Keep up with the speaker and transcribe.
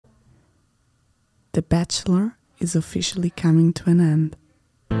The Bachelor is officially coming to an end.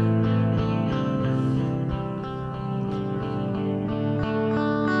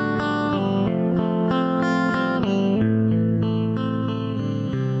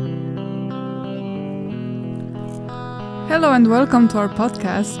 Hello and welcome to our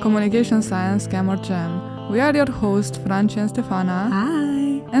podcast, Communication Science Scam or Jam. We are your hosts, Francy and Stefana.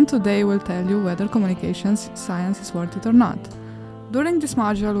 Hi! And today we'll tell you whether communication science is worth it or not. During this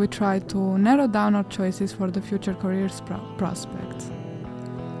module, we try to narrow down our choices for the future careers prospects.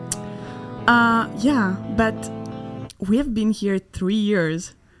 But we have been here 3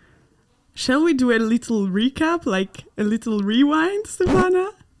 years. Shall we do a little recap, like a little rewind,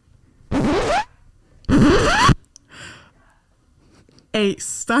 Stefana?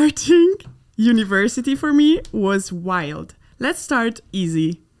 Starting university for me was wild. Let's start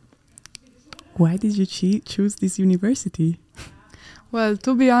easy. Why did you choose this university? Well,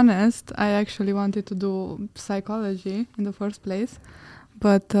 to be honest, I actually wanted to do psychology in the first place.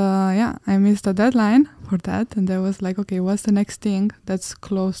 But I missed the deadline for that. And I was like, okay, what's the next thing that's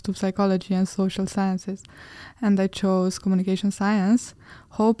close to psychology and social sciences? And I chose communication science,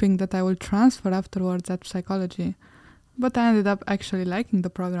 hoping that I will transfer afterwards at psychology. But I ended up actually liking the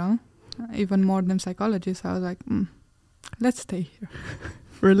program, even more than psychology. So I was like, let's stay here.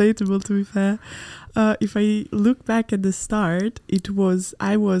 Relatable, to be fair. If I look back at the start,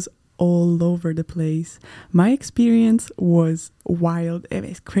 I was all over the place. My experience was wild. It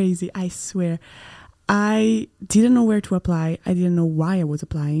was crazy, I swear. I didn't know where to apply. I didn't know why I was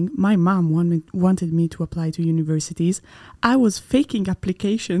applying. My mom wanted me to apply to universities. I was faking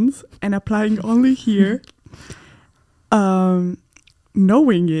applications and applying only here.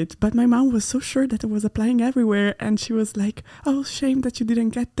 Knowing it, but my mom was so sure that I was applying everywhere, and she was like, oh, shame that you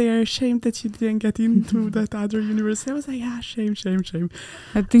didn't get there, shame that you didn't get into that other university. I was like, yeah, shame.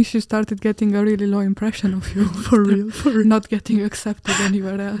 I think she started getting a really low impression of you. For real. Not getting accepted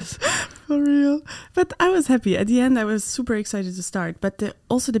anywhere else. For real. But I was happy. At the end, I was super excited to start. But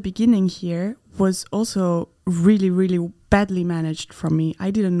also the beginning here was also really, really badly managed from me.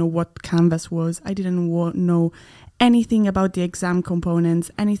 I didn't know what Canvas was. I didn't know anything about the exam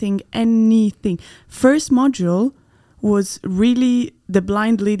components, anything. First module was really the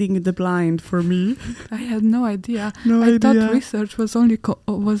blind leading the blind for me. I had no idea. I thought research was only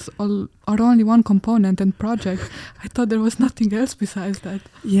one component and project. I thought there was nothing else besides that.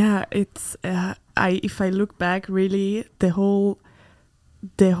 Yeah, it's if I look back, really the whole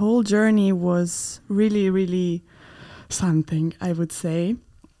journey was really, really something, I would say.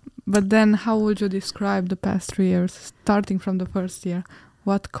 But then how would you describe the past 3 years, starting from the first year?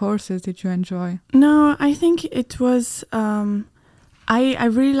 What courses did you enjoy? No, I think it was... I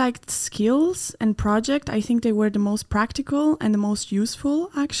really liked skills and project. I think they were the most practical and the most useful,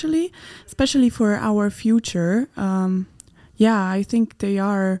 actually, especially for our future. I think they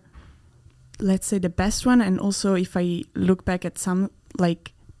are, let's say, the best one. And also, if I look back at some,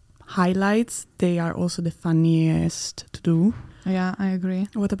 highlights, they are also the funniest to do. Yeah, I agree.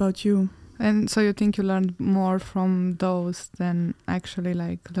 What about you? And so you think you learned more from those than actually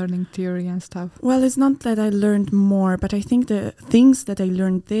learning theory and stuff? Well, it's not that I learned more, but I think the things that I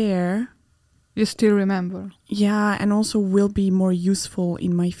learned there... You still remember? Yeah, and also will be more useful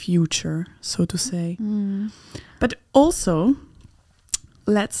in my future, so to say. Mm. But also,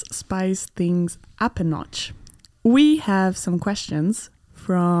 let's spice things up a notch. We have some questions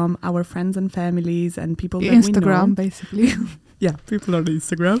from our friends and families and people that we know. Instagram, basically. Yeah, people on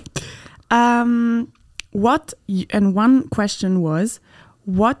Instagram. One question was,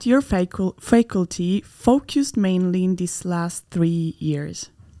 what your faculty focused mainly in these last 3 years?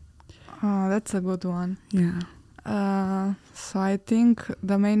 Oh, that's a good one. Yeah. So I think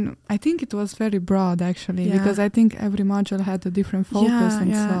it was very broad, actually, because I think every module had a different focus.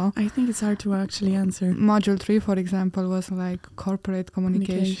 So I think it's hard to actually answer. Module 3, for example, was corporate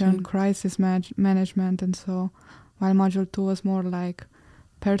communication. Crisis management, and so, while module 2 was more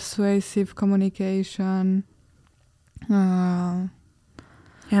persuasive communication. And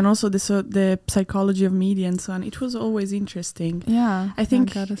also the psychology of media and so on. It was always interesting. Yeah, I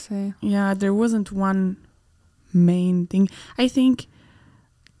think, gotta say. Yeah, there wasn't one main thing. I think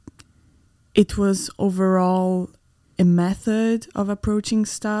it was overall a method of approaching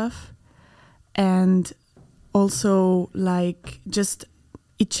stuff, and also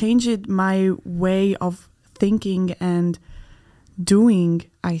it changed my way of thinking and doing,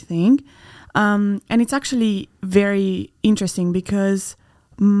 I think. And it's actually very interesting because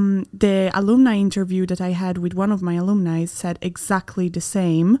the alumni interview that I had with one of my alumni said exactly the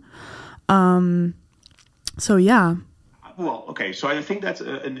same. So yeah. Well, okay. So I think that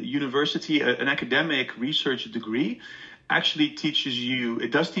a university, an academic research degree, actually teaches you.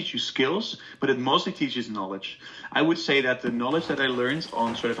 It does teach you skills, but it mostly teaches knowledge. I would say that the knowledge that I learned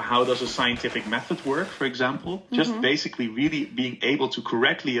on sort of how does a scientific method work, for example, just basically really being able to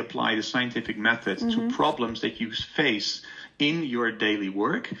correctly apply the scientific method to problems that you face in your daily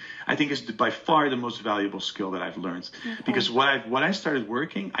work, I think is by far the most valuable skill that I've learned. Because when I started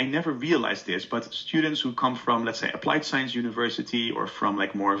working, I never realized this, but students who come from, let's say, applied science university or from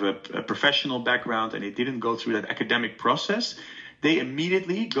like more of a professional background and they didn't go through that academic process, they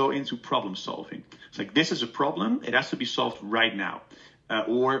immediately go into problem solving. It's like, this is a problem, it has to be solved right now.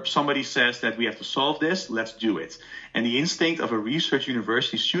 Or somebody says that we have to solve this, let's do it. And the instinct of a research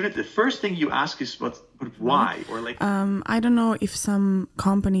university student, the first thing you ask is, but why? Or like, I don't know if some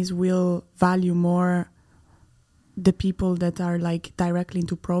companies will value more the people that are like directly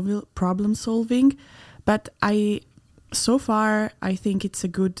into problem solving, but so far I think it's a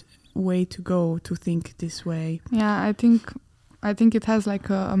good way to go to think this way. Yeah, I think it has like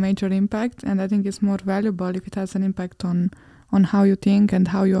a major impact, and I think it's more valuable if it has an impact on how you think and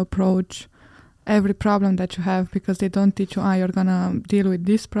how you approach every problem that you have, because they don't teach you, you're gonna deal with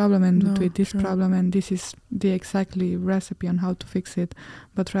this problem and with this problem and this is the exactly recipe on how to fix it,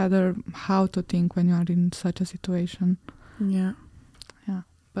 but rather how to think when you are in such a situation. Yeah.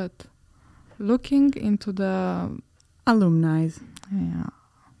 But looking into the alumni. Yeah.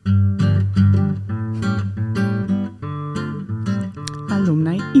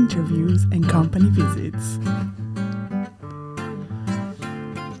 Alumni interviews and company visits.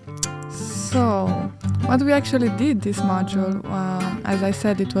 So, what we actually did this module, as I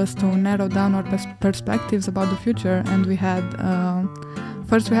said, it was to narrow down our perspectives about the future, and we had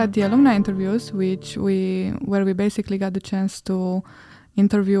first we had the alumni interviews, where we basically got the chance to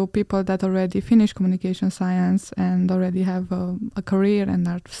interview people that already finished communication science and already have a career and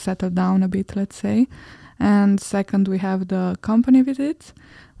are settled down a bit, let's say. And second, we have the company visits,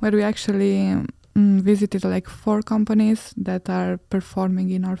 where we actually visited like 4 companies that are performing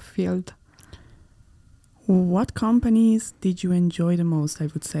in our field. What companies did you enjoy the most, I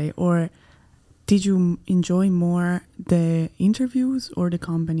would say? Or did you enjoy more the interviews or the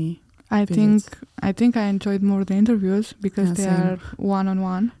company visits? I think I enjoyed more the interviews, because they are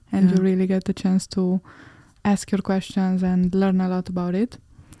one-on-one and you really get the chance to ask your questions and learn a lot about it.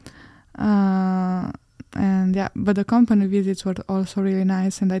 But the company visits were also really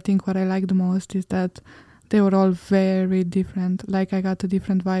nice, and I think what I liked the most is that they were all very different. Like, I got a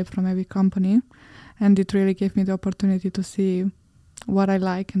different vibe from every company, and it really gave me the opportunity to see what I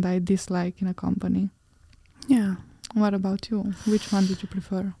like and I dislike in a company. Yeah. What about you? Which one did you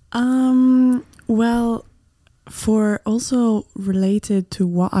prefer? Well, for also related to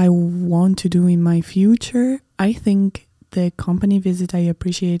what I want to do in my future, I think the company visit I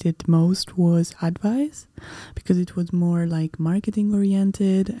appreciated most was advice, because it was more like marketing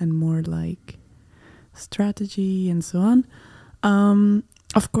oriented and more like strategy and so on.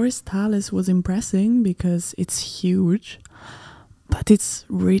 Of course, Thales was impressing because it's huge, but it's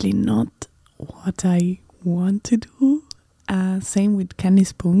really not what I want to do. Same with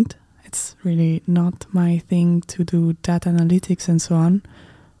Kennispunkt. It's really not my thing to do data analytics and so on,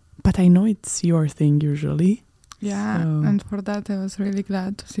 but I know it's your thing usually. Yeah, so. And for that I was really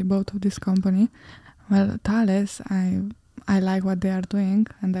glad to see both of this company. Well, Thales, I like what they are doing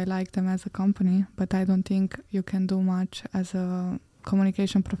and I like them as a company, but I don't think you can do much as a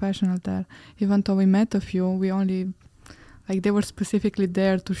communication professional there. Even though we met a few, we only, like, they were specifically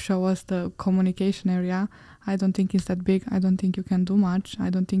there to show us the communication area. I don't think it's that big. I don't think you can do much. I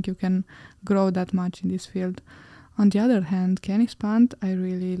don't think you can grow that much in this field. On the other hand, Kennispunkt, I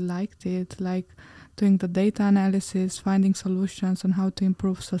really liked it, like doing the data analysis, finding solutions on how to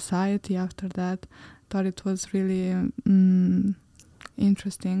improve society after that. Thought it was really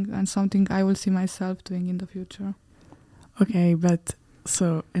interesting and something I will see myself doing in the future. Okay, but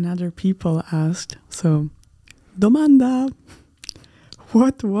so another people asked, so domanda,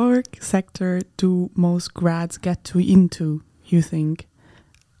 what work sector do most grads get into, you think?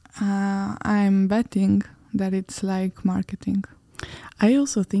 I'm betting that it's like marketing. I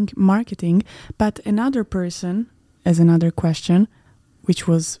also think marketing, but another person, as another question, which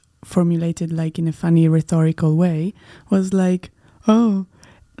was formulated like in a funny rhetorical way, was like, oh,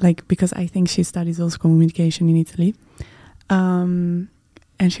 like, because I think she studies also communication in Italy.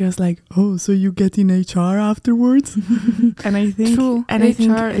 And she was like, oh, so you get in HR afterwards? And I think... True, and HR, I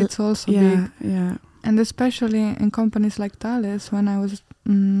think, it's also big. Yeah. And especially in companies like Thales, when I was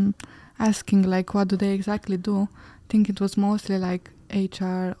asking, like, what do they exactly do? I think it was mostly like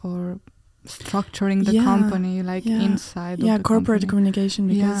HR or structuring the Yeah, company, like yeah. inside of Yeah, the corporate company. communication,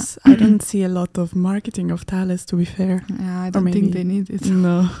 Yeah. because I don't see a lot of marketing of Thales, to be fair. Yeah, I Or don't maybe think they need it.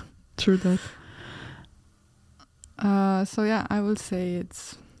 No, true that. So yeah, I will say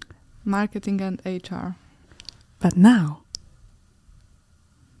it's marketing and HR. But now,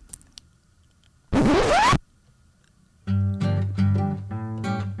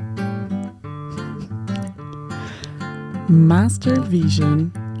 Master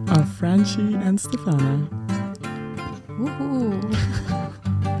Vision of Francy and Stefana. Woohoo!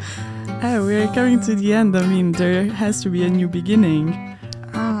 Oh, we're coming to the end. I mean, there has to be a new beginning.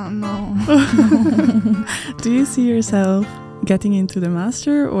 No. Do you see yourself getting into the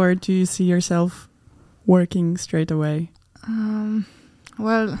master, or do you see yourself working straight away?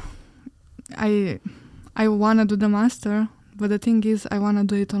 Well, I want to do the master, but the thing is, I want to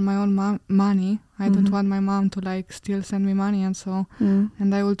do it on my own money. I don't want my mom to like still send me money and so.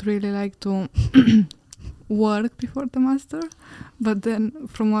 And I would really like to work before the master. But then,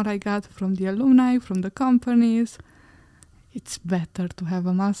 from what I got from the alumni, from the companies, it's better to have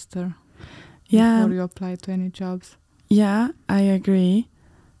a master before you apply to any jobs. Yeah, I agree.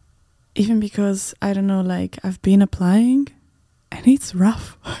 Even because, I don't know, like, I've been applying and it's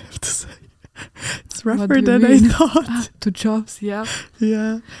rough, I have to say. It's rougher than I thought. To jobs, yeah.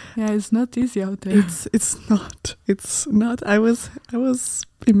 Yeah. Yeah, it's not easy out there. It's not. I was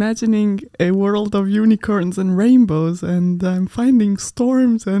imagining a world of unicorns and rainbows, and I'm finding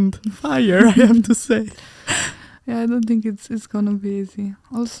storms and fire, I have to say. Yeah, I don't think it's gonna be easy.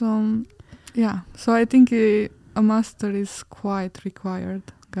 Also, yeah, so I think a master is quite required,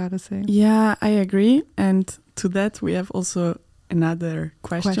 gotta say. Yeah, I agree. And to that, we have also another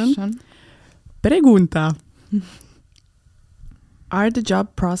question. Pregunta. Are the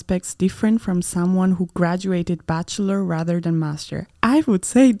job prospects different from someone who graduated bachelor rather than master? I would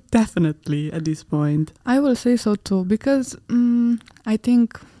say definitely at this point. I will say so too, because I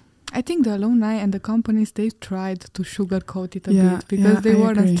think the alumni and the companies, they tried to sugarcoat it a bit, because they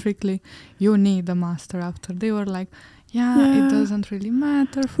weren't strictly, you need a master after. They were like, it doesn't really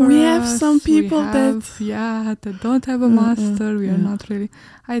matter for us. We have some people that don't have a master. We are not really.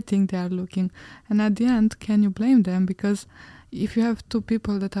 I think they are looking. And at the end, can you blame them? Because if you have two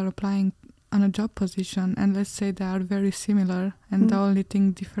people that are applying on a job position, and let's say they are very similar, and the only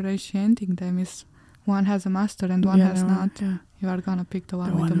thing differentiating them is one has a master and one has not, you are going to pick the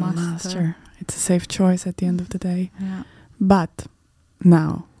one with the master. It's a safe choice at the end of the day. Yeah. But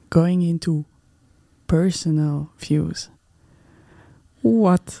now, going into personal views,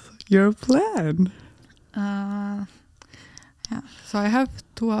 what's your plan? So I have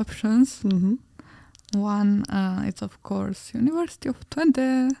two options. One, it's of course University of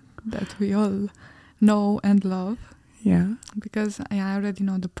Twente, that we all know and love. Yeah. Because I already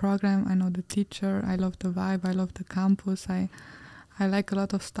know the program, I know the teacher, I love the vibe, I love the campus, I like a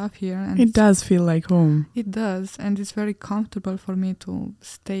lot of stuff here. And it does feel like home. It does, and it's very comfortable for me to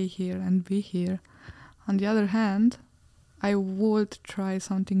stay here and be here. On the other hand, I would try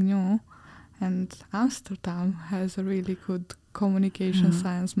something new, and Amsterdam has a really good communication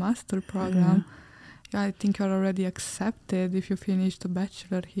science master program. I think you're already accepted if you finish the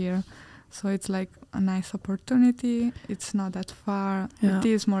bachelor here. So it's like a nice opportunity. It's not that far. It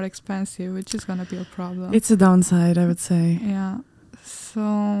is more expensive, which is going to be a problem. It's a downside, I would say. Yeah. So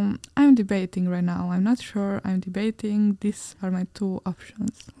I'm debating right now. I'm not sure. I'm debating. These are my two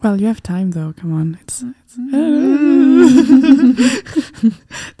options. Well, you have time though. Come on. It's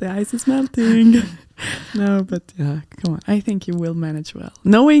the ice is melting. No, but yeah, come on. I think you will manage well.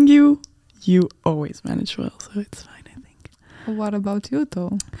 Knowing you always manage well, so it's fine, I think. What about you,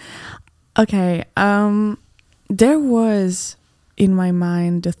 though? Okay, there was in my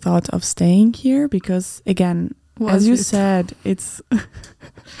mind the thought of staying here because, again, as you said, it's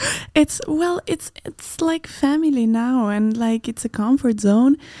like family now, and like it's a comfort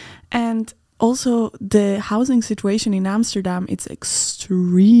zone, and also the housing situation in Amsterdam, it's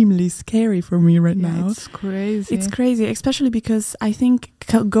extremely scary for me right now. It's crazy. It's crazy, especially because I think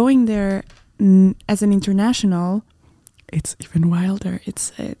going there as an international, it's even wilder.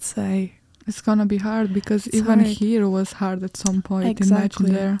 It's gonna be hard because even here was hard at some point.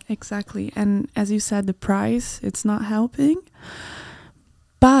 Exactly. Imagine there. Exactly. And as you said, the price, it's not helping.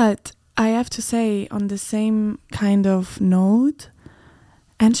 But I have to say, on the same kind of note,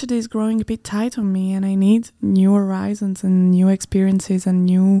 Enschede is growing a bit tight on me, and I need new horizons and new experiences and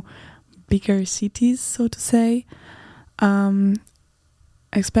new bigger cities, so to say.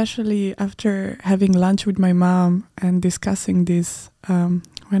 Especially after having lunch with my mom and discussing this,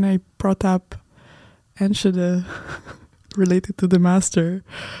 when I brought up Enschede related to the master,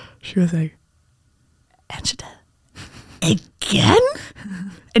 She was like, Angela, again?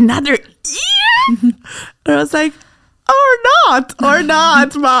 Another year? And I was like, or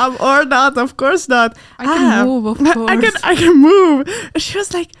not, Mom, or not, of course not. I can move, of course. I can move. And she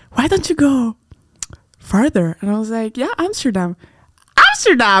was like, why don't you go farther? And I was like, yeah, Amsterdam.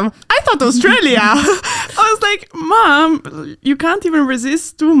 I thought Australia. I was like, Mom, you can't even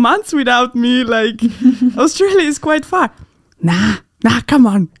resist 2 months without me. Like, Australia is quite far. Nah, come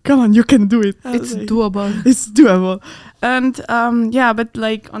on, you can do it. It's doable. It's doable. And yeah, but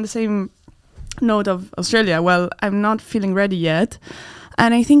like on the same note of Australia, well, I'm not feeling ready yet.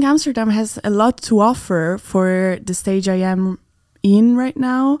 And I think Amsterdam has a lot to offer for the stage I am in right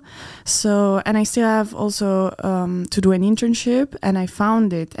now. So, and I still have also to do an internship, and I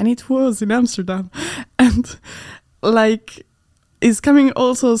found it, and it was in Amsterdam. And like, it's coming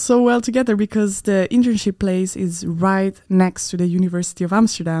also so well together because the internship place is right next to the University of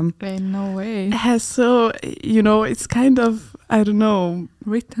Amsterdam. No way. So, you know, it's kind of, I don't know,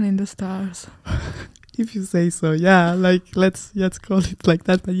 written in the stars. If you say so, yeah. Like, let's call it like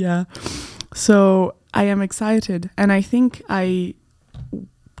that, but yeah. So I am excited, and I think I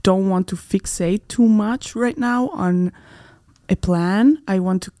don't want to fixate too much right now on a plan. I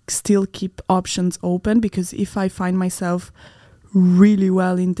want to still keep options open, because if I find myself really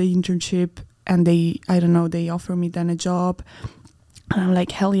well in the internship and they offer me then a job, and I'm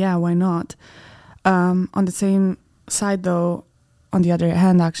like, hell yeah, why not? On the same side though, on the other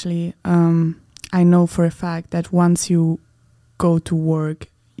hand, actually, I know for a fact that once you go to work,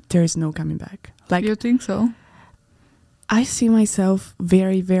 there is no coming back. Like, you think so? I see myself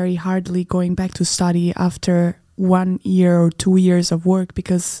very, very hardly going back to study after 1 year or 2 years of work,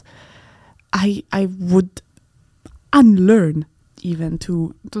 because I would unlearn even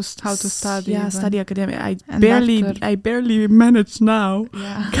how to study. Yeah, study academic. I And barely manage now.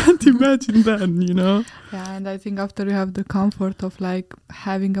 Yeah. Can't imagine then, you know. Yeah, and I think after you have the comfort of like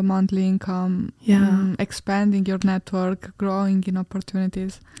having a monthly income, expanding your network, growing in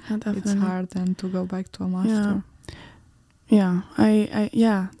opportunities, it's hard then to go back to a master. Yeah,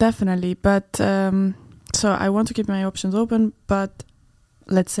 I definitely. But so I want to keep my options open, but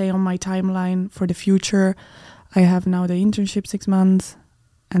let's say on my timeline for the future, I have now the internship 6 months,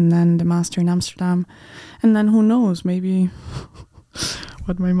 and then the master in Amsterdam, and then who knows, maybe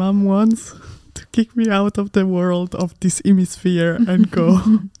what my mom wants, to kick me out of the world of this hemisphere and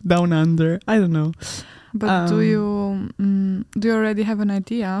go down under. I don't know. But do you already have an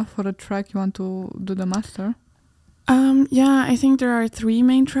idea for a track you want to do the master? Yeah, I think there are 3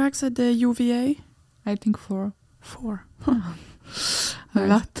 main tracks at the UVA. I think 4. 4. A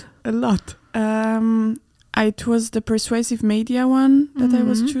lot. It was the persuasive media one that I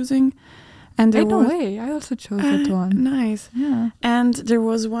was choosing, and there no way, I also chose that one. Nice. Yeah. And there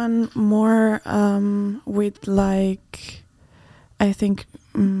was one more with like, I think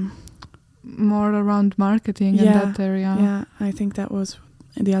more around marketing in that area. Yeah, I think that was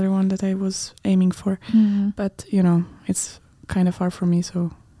the other one that I was aiming for. But you know, it's kind of far from me,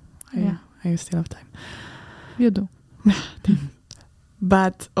 so I still have time. You do.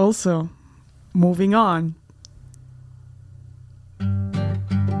 But also, moving on.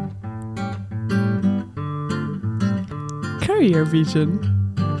 Career vision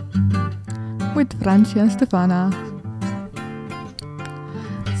with Francy and Stefana.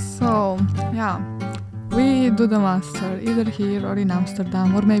 So, yeah, we do the master either here or in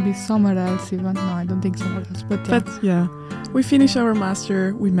Amsterdam, or maybe somewhere else even. No, I don't think somewhere else, but yeah. We finish our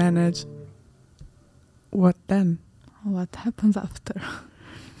master, we manage. What then? What happens after?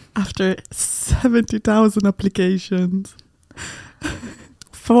 After 70,000 applications,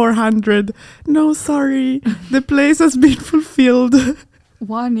 400, no, sorry, the place has been fulfilled.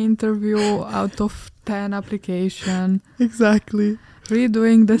 1 interview out of 10 application. Exactly.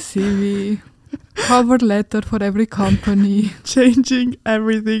 Redoing the CV. Cover letter for every company. Changing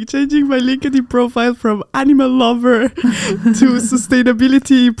everything. Changing my LinkedIn profile from animal lover to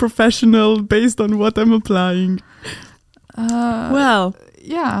sustainability professional based on what I'm applying. Well,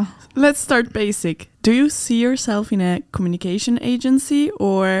 yeah. Let's start basic. Do you see yourself in a communication agency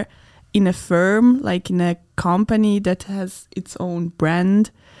or in a firm, like in a company that has its own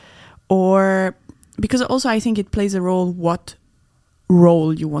brand? Or, because also I think it plays a role what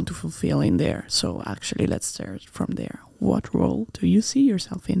role you want to fulfill in there. So actually, let's start from there. What role do you see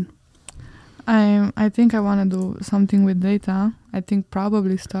yourself in? I think I want to do something with data. I think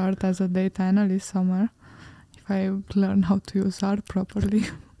probably start as a data analyst somewhere, if I learn how to use R properly.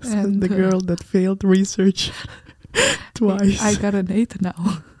 And the girl that failed research twice. I got an 8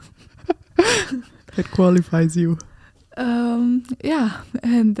 now. That qualifies you. Yeah,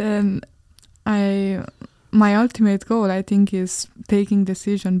 and then my ultimate goal, I think, is taking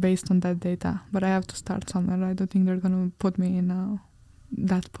decision based on that data. But I have to start somewhere. I don't think they're gonna put me in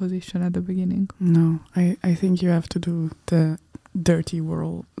that position at the beginning. No, I think you have to do the dirty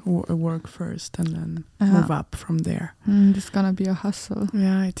work first and then move up from there. It's gonna be a hustle.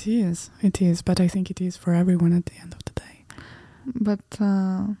 Yeah, it is. It is. But I think it is for everyone at the end of the day. But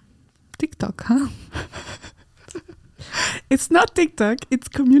TikTok, huh? It's not TikTok, it's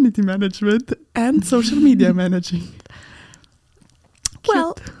community management and social media managing.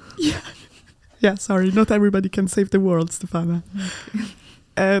 Well, yeah, sorry, not everybody can save the world, Stefana. Okay.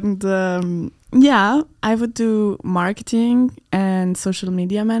 And I would do marketing and social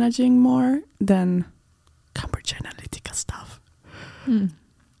media managing more than Cambridge Analytica stuff.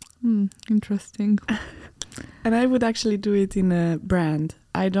 Interesting. And I would actually do it in a brand.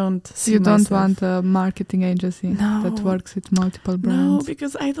 I don't see You don't myself. want a marketing agency that works with multiple brands? No,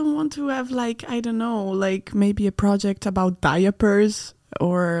 because I don't want to have maybe a project about diapers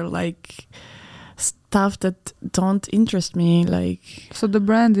or like stuff that don't interest me. So the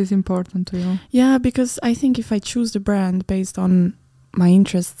brand is important to you? Yeah, because I think if I choose the brand based on my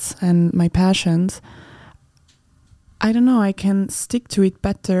interests and my passions, I don't know, I can stick to it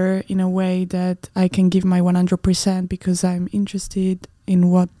better in a way that I can give my 100% because I'm interested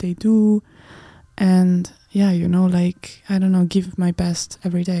in what they do. And I don't know, give my best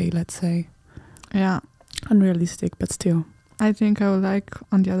every day, let's say. Yeah. Unrealistic, but still. I think I would like,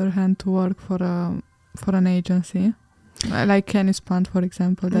 on the other hand, to work for an agency. Like Kenny Spant, for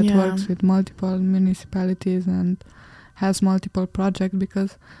example, that works with multiple municipalities and has multiple projects,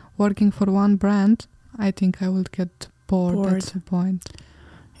 because working for one brand, I think I would get bored at some point.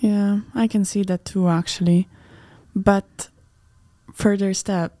 Yeah, I can see that too, actually. But further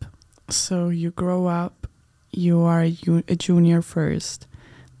step, so you grow up, you are a junior first,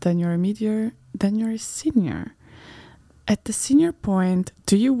 then you're a mid-year, then you're a senior. At the senior point,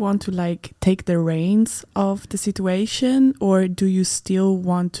 do you want to take the reins of the situation, or do you still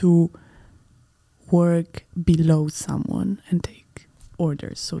want to work below someone and take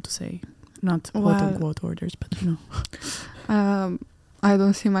orders, so to say? Not quote-unquote orders, but I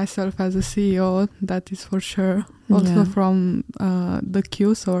don't see myself as a CEO, that is for sure. Also from the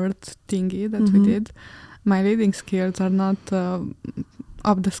Q sort thingy that we did, my leading skills are not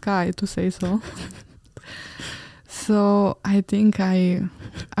up the sky, to say so. So I think I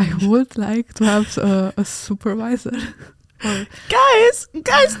would like to have a supervisor. Guys,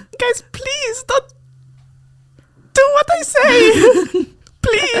 please don't do what I say.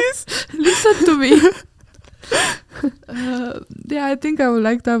 Please listen to me. I think I would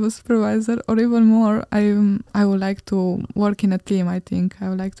like to have a supervisor, or even more, I would like to work in a team. I think I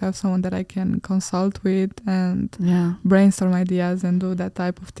would like to have someone that I can consult with and brainstorm ideas and do that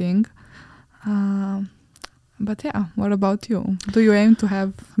type of thing. But what about you? Do you aim to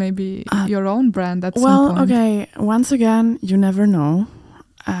have maybe your own brand at some point? Well, okay, once again, you never know.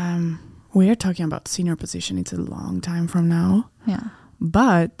 We are talking about senior position. It's a long time from now. Yeah.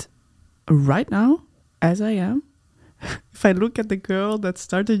 But right now, as I am, if I look at the girl that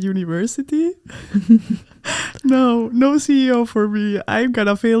started university, no CEO for me. I'm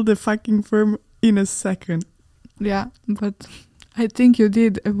gonna fail the fucking firm in a second. Yeah, but I think you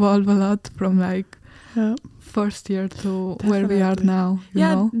did evolve a lot from first year to where we are now. You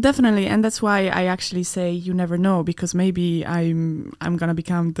know? Definitely, and that's why I actually say you never know, because maybe I'm gonna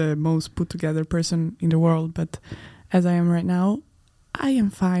become the most put together person in the world. But as I am right now, I am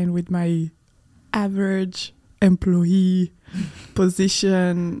fine with my average employee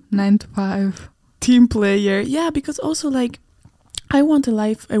position, 9 to 5 team player. Yeah, because also I want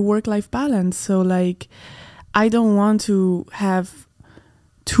a work-life balance. So I don't want to have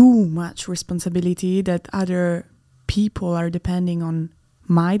too much responsibility that other people are depending on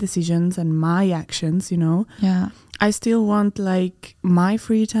my decisions and my actions, Yeah. I still want my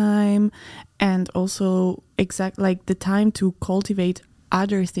free time, and also the time to cultivate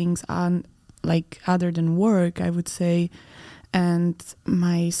other things on other than work, I would say, and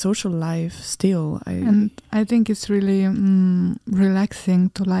my social life still. And I think it's really relaxing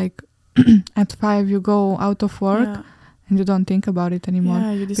to at 5 you go out of work and you don't think about it anymore.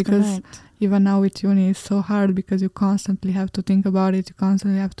 Yeah, you disconnect. Because even now with uni it's so hard, because you constantly have to think about it. You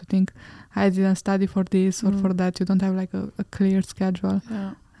constantly have to think, I didn't study for this or for that. You don't have a clear schedule.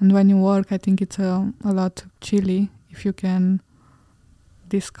 Yeah. And when you work, I think it's a lot chilly if you can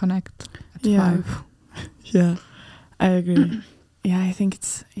disconnect at 5. Yeah, I agree. I think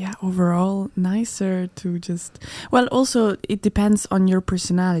it's overall nicer to just, well, also it depends on your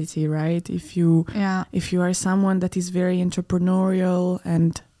personality, right? If you are someone that is very entrepreneurial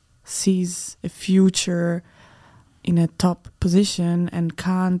and sees a future in a top position and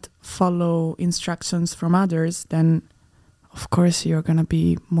can't follow instructions from others, then of course you're gonna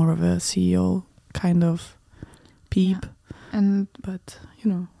be more of a CEO kind of peep. But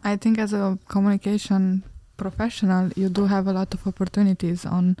I think as a communication professional, you do have a lot of opportunities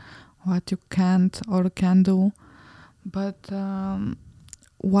on what you can't or can do. But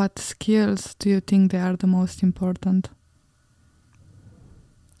what skills do you think they are the most important?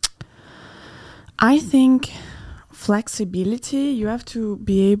 I think flexibility. You have to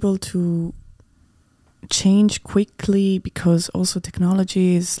be able to change quickly, because also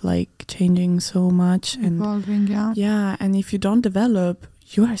technology is like changing so much and evolving. And if you don't develop,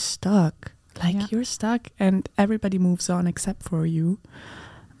 you are stuck. You're stuck and everybody moves on except for you,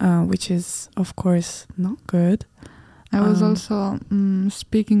 which is of course not good. I was also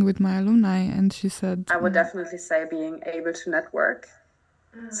speaking with my alumni, and she said, I would definitely say being able to network.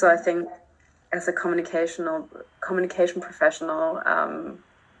 So I think as a communication professional,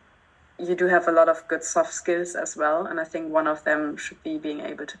 you do have a lot of good soft skills as well. And I think one of them should be being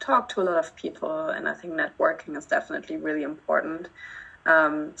able to talk to a lot of people. And I think networking is definitely really important,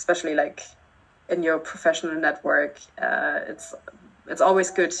 especially like in your professional network. It's always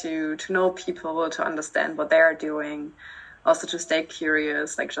good to know people, to understand what they are doing, also to stay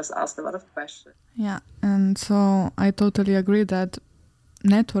curious, like just ask a lot of questions. Yeah, and so I totally agree that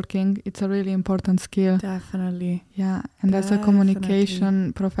networking, it's a really important skill. Definitely. Yeah, and as a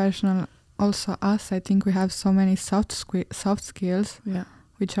communication professional, also us, I think we have so many soft skills,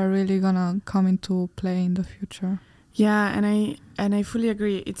 which are really gonna come into play in the future. Yeah, and I fully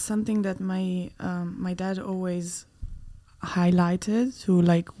agree. It's something that my dad always highlighted, to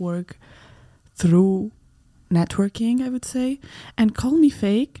like work through networking, I would say. And call me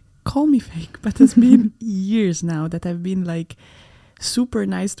fake, but it's been years now that I've been like super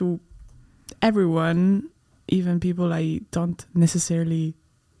nice to everyone, even people I don't necessarily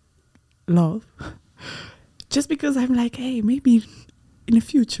love, just because I'm like, hey, maybe in the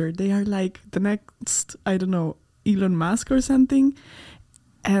future they are like the next, I don't know, Elon Musk or something,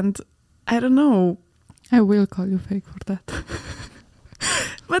 and I don't know. I will call you fake for that.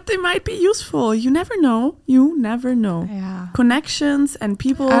 But they might be useful. You never know. Yeah. Connections and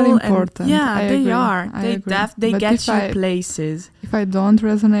people are important. They are. They get you places. If I don't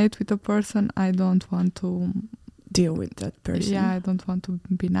resonate with a person, I don't want to deal with that person. Yeah, I don't want to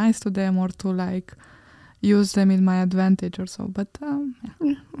be nice to them or to like use them in my advantage or so. But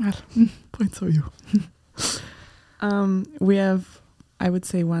points of view. We have, I would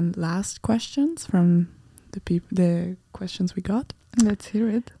say, one last questions from the questions we got. Let's hear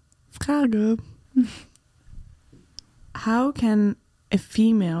it. Frage. How can a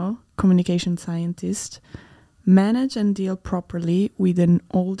female communication scientist manage and deal properly with an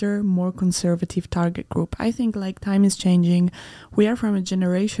older, more conservative target group? I think like time is changing. We are from a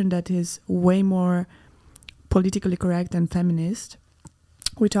generation that is way more politically correct and feminist.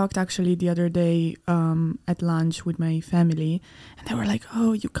 We talked actually the other day at lunch with my family, and they were like,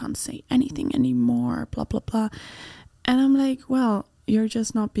 oh, you can't say anything anymore, blah, blah, blah. And I'm like, well, you're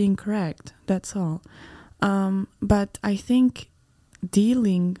just not being correct. That's all. But I think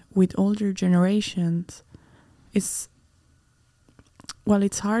dealing with older generations is, well,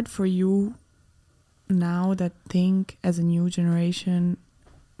 it's hard for you now that think as a new generation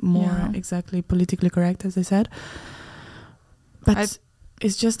more exactly politically correct, as I said. But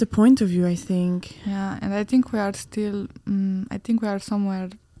it's just the point of view, I think. Yeah, and I think we are still, I think we are somewhere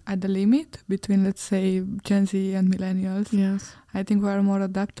at the limit between, let's say, Gen Z and millennials. Yes. I think we are more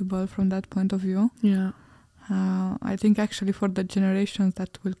adaptable from that point of view. Yeah. I think actually for the generations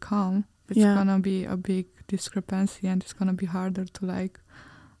that will come, it's gonna be a big discrepancy, and it's gonna be harder to like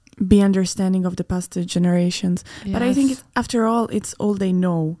be understanding of the past generations. Yes. But I think after all, it's all they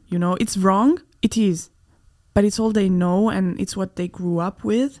know. You know, it's wrong. It is. But it's all they know, and it's what they grew up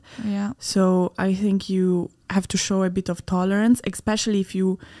with. Yeah. So I think you have to show a bit of tolerance, especially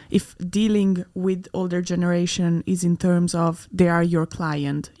if dealing with older generation is in terms of they are your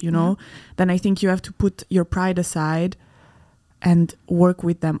client, you know, then I think you have to put your pride aside and work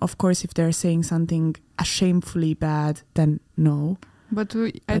with them. Of course, if they're saying something shamefully bad, then no. But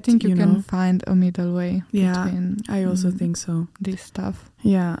I think you can find a middle way between. I also think so. This stuff.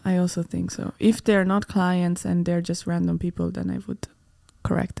 Yeah, I also think so. If they're not clients and they're just random people, then I would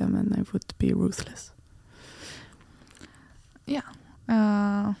correct them and I would be ruthless. Yeah.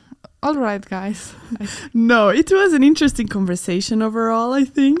 All right, guys. No, it was an interesting conversation overall, I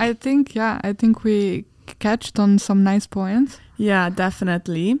think. I think we catched on some nice points. Yeah,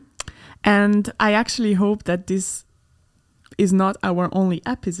 definitely. And I actually hope that this is not our only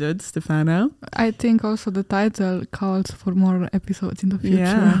episode, Stefana. I think also the title calls for more episodes in the future.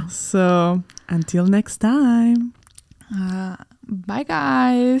 Yeah, so until next time. Bye,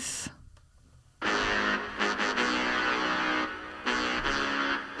 guys.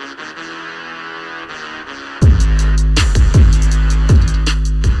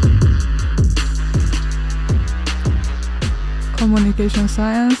 Communication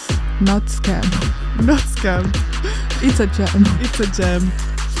science, not scam. Not scam. It's a gem. It's a gem.